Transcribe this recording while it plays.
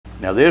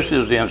Now this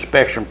is the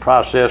inspection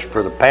process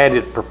for the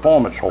padded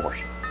performance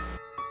horse.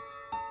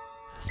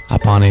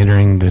 Upon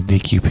entering the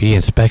DQP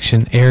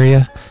inspection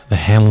area, the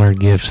handler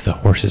gives the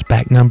horse's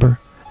back number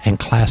and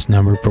class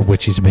number for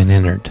which he's been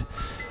entered.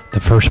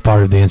 The first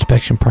part of the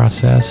inspection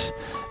process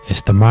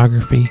is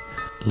thermography,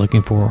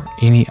 looking for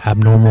any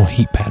abnormal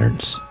heat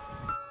patterns.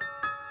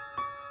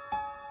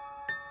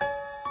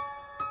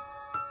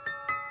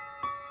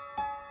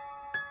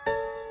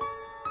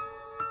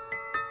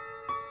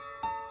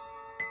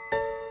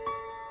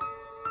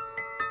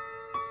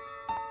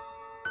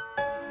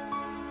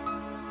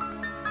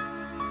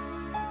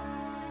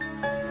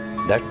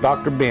 That's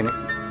Dr. Bennett.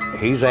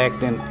 He's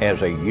acting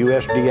as a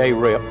USDA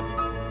rep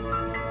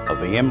of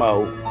the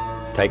MO,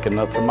 taking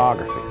the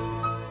thermography.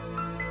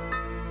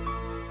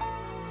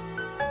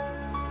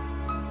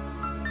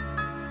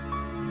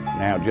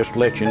 Now, just to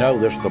let you know,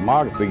 this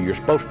thermography, you're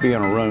supposed to be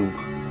in a room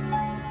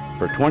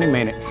for 20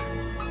 minutes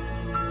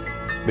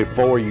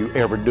before you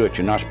ever do it.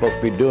 You're not supposed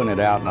to be doing it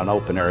out in an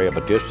open area,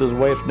 but this is the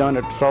way it's done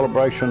at the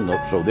celebration,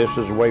 so this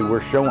is the way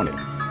we're showing it.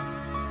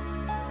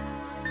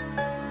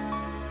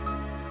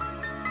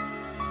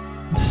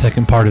 The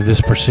second part of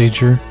this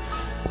procedure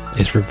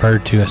is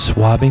referred to as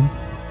swabbing,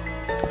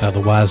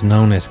 otherwise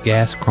known as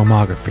gas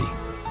chromography,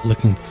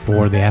 looking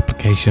for the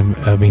application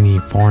of any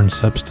foreign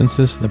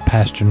substances. The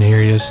pastern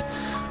areas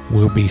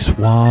will be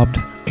swabbed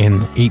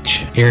in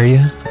each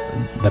area,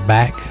 the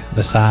back,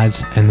 the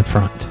sides, and the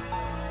front.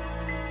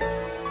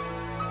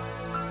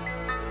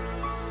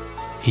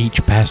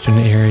 Each pastern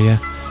area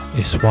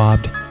is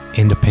swabbed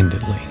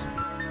independently.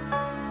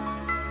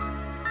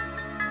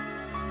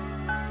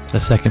 The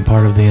second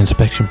part of the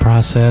inspection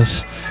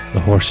process, the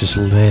horse is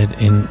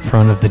led in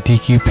front of the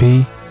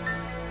DQP,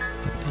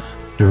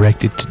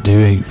 directed to do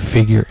a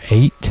figure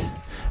 8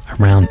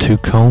 around 2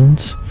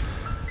 cones.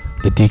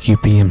 The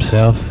DQP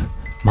himself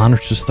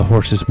monitors the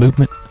horse's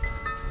movement,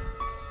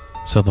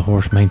 so the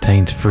horse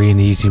maintains free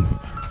and easy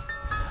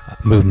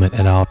movement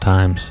at all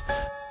times.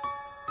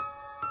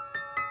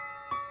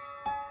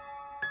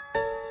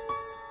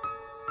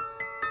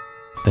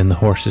 Then the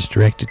horse is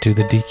directed to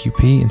the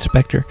DQP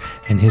inspector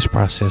and his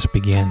process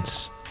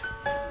begins.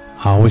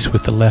 Always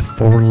with the left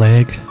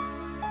foreleg.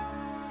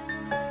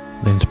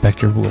 The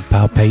inspector will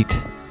palpate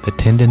the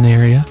tendon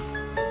area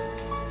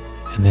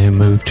and then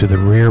move to the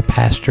rear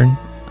pastern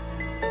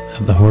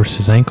of the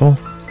horse's ankle.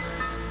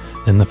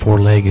 Then the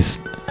foreleg is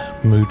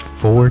moved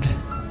forward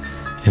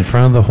in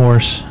front of the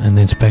horse, and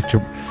the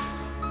inspector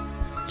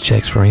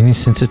checks for any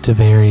sensitive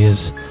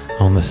areas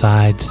on the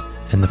sides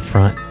and the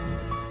front.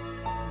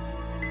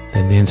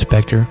 Then the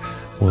inspector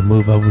will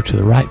move over to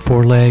the right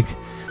foreleg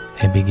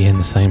and begin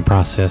the same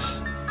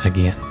process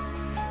again.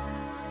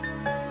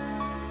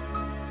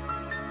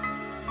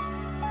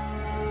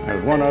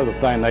 There's one other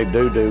thing they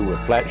do with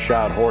flat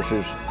shod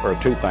horses, or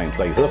 2 things.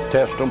 They hoof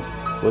test them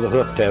with a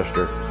hoof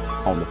tester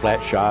on the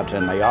flat shods,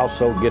 and they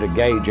also get a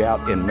gauge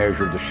out and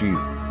measure the shoe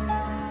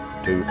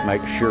to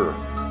make sure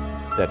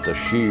that the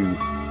shoe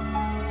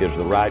is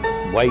the right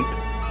weight,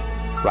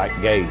 right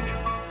gauge.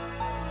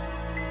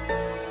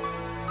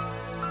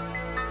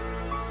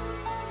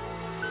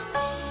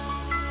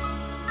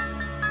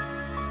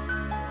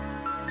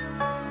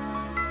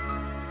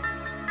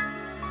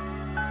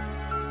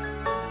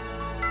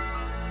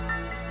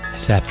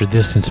 It's after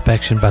this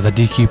inspection by the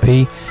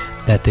DQP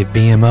that the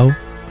VMO,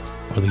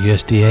 or the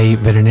USDA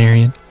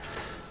veterinarian,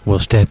 will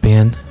step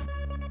in.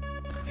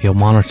 He'll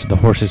monitor the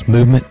horse's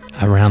movement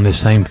around this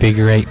same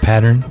figure 8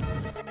 pattern.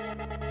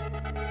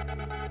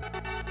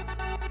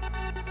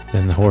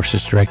 Then the horse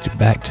is directed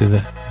back to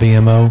the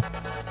VMO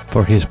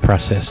for his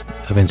process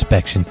of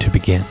inspection to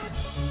begin.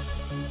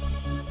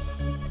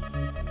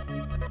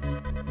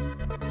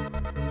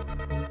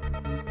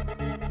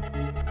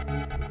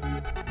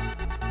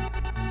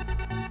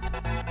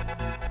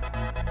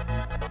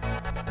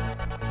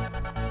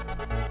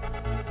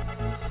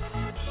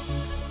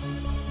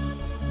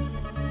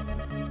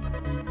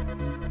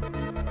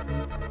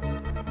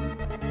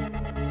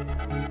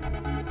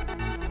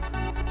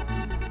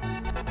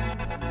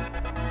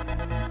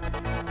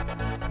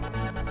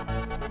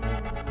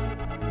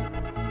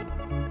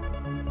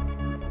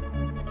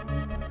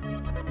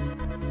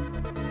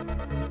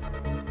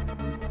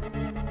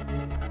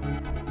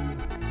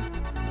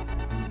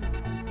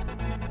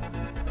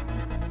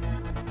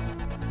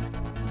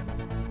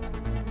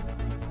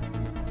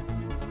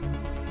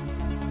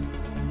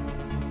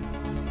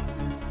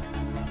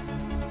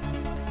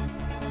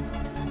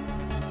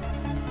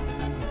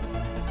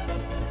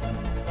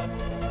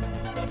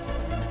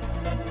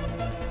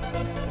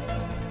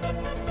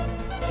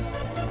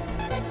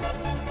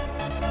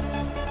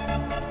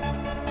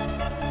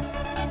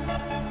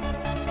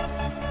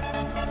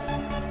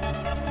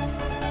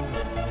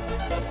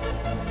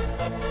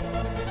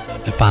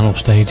 The final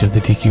stage of the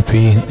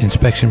DQP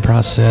inspection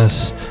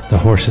process, the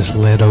horse is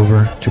led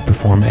over to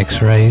perform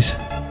x-rays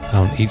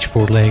on each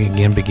foreleg,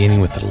 again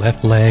beginning with the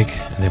left leg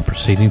and then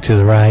proceeding to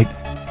the right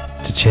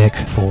to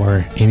check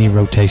for any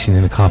rotation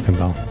in the coffin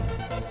bone.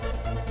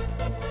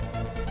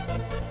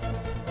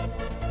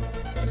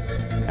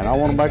 And I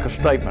want to make a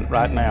statement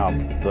right now.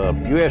 The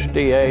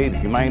USDA, the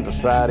Humane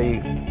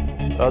Society,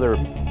 other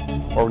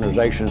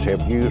organizations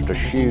have used a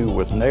shoe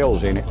with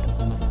nails in it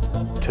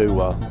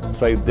to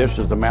say this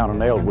is the amount of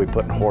nails we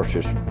put in a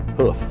horse's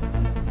hoof.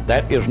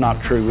 That is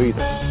not true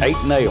either. 8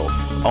 nails,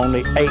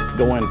 only 8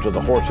 go into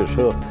the horse's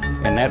hoof,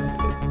 and that,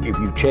 if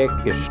you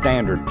check, is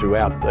standard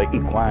throughout the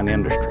equine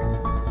industry.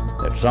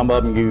 That some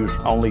of them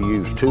only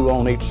use 2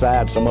 on each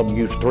side, some of them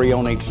use 3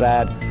 on each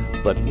side,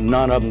 but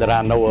none of them that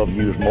I know of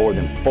use more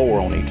than 4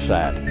 on each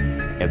side.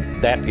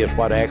 And that is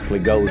what actually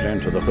goes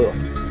into the hoof.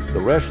 The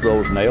rest of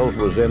those nails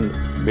was in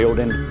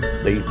building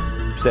the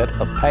set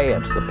of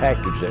pads, the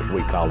package as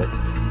we call it,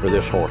 for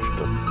this horse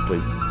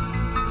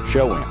to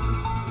show in.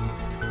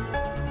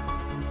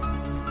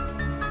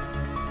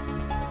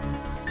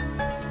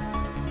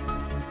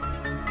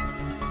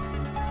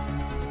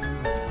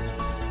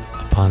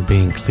 Upon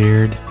being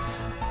cleared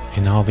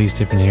in all these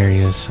different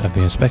areas of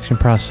the inspection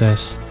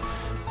process,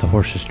 the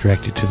horse is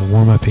directed to the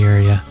warm-up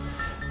area,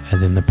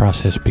 and then the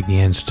process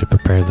begins to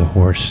prepare the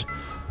horse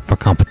for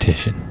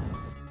competition.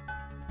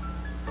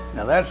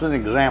 Now that's an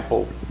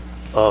example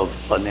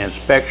of an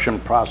inspection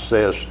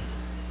process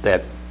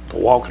that the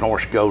walking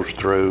horse goes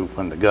through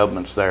when the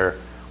government's there,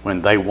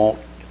 when they want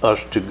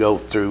us to go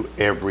through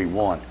every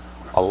one.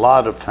 A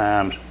lot of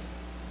times,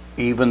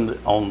 even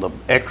on the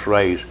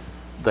x-rays,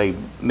 they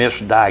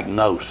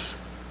misdiagnose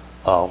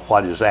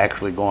what is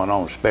actually going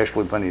on,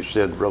 especially when he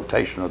said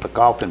rotation of the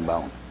coffin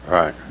bone.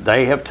 Right.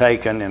 They have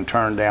taken and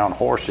turned down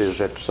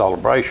horses at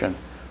Celebration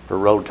for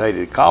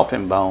rotated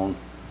coffin bone,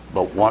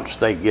 but once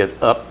they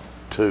get up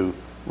to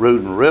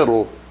Rood and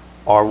Riddle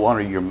or one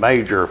of your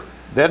major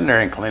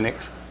veterinary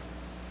clinics,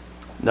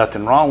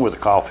 nothing wrong with the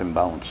coffin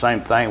bone.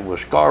 Same thing with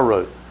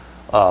Scarroot.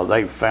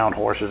 They found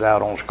horses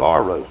out on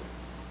Scarroot.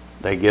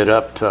 They get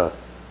up to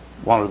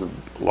one of the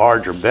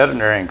larger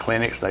veterinarian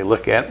clinics, they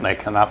look at it and they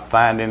cannot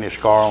find any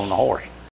scar on the horse.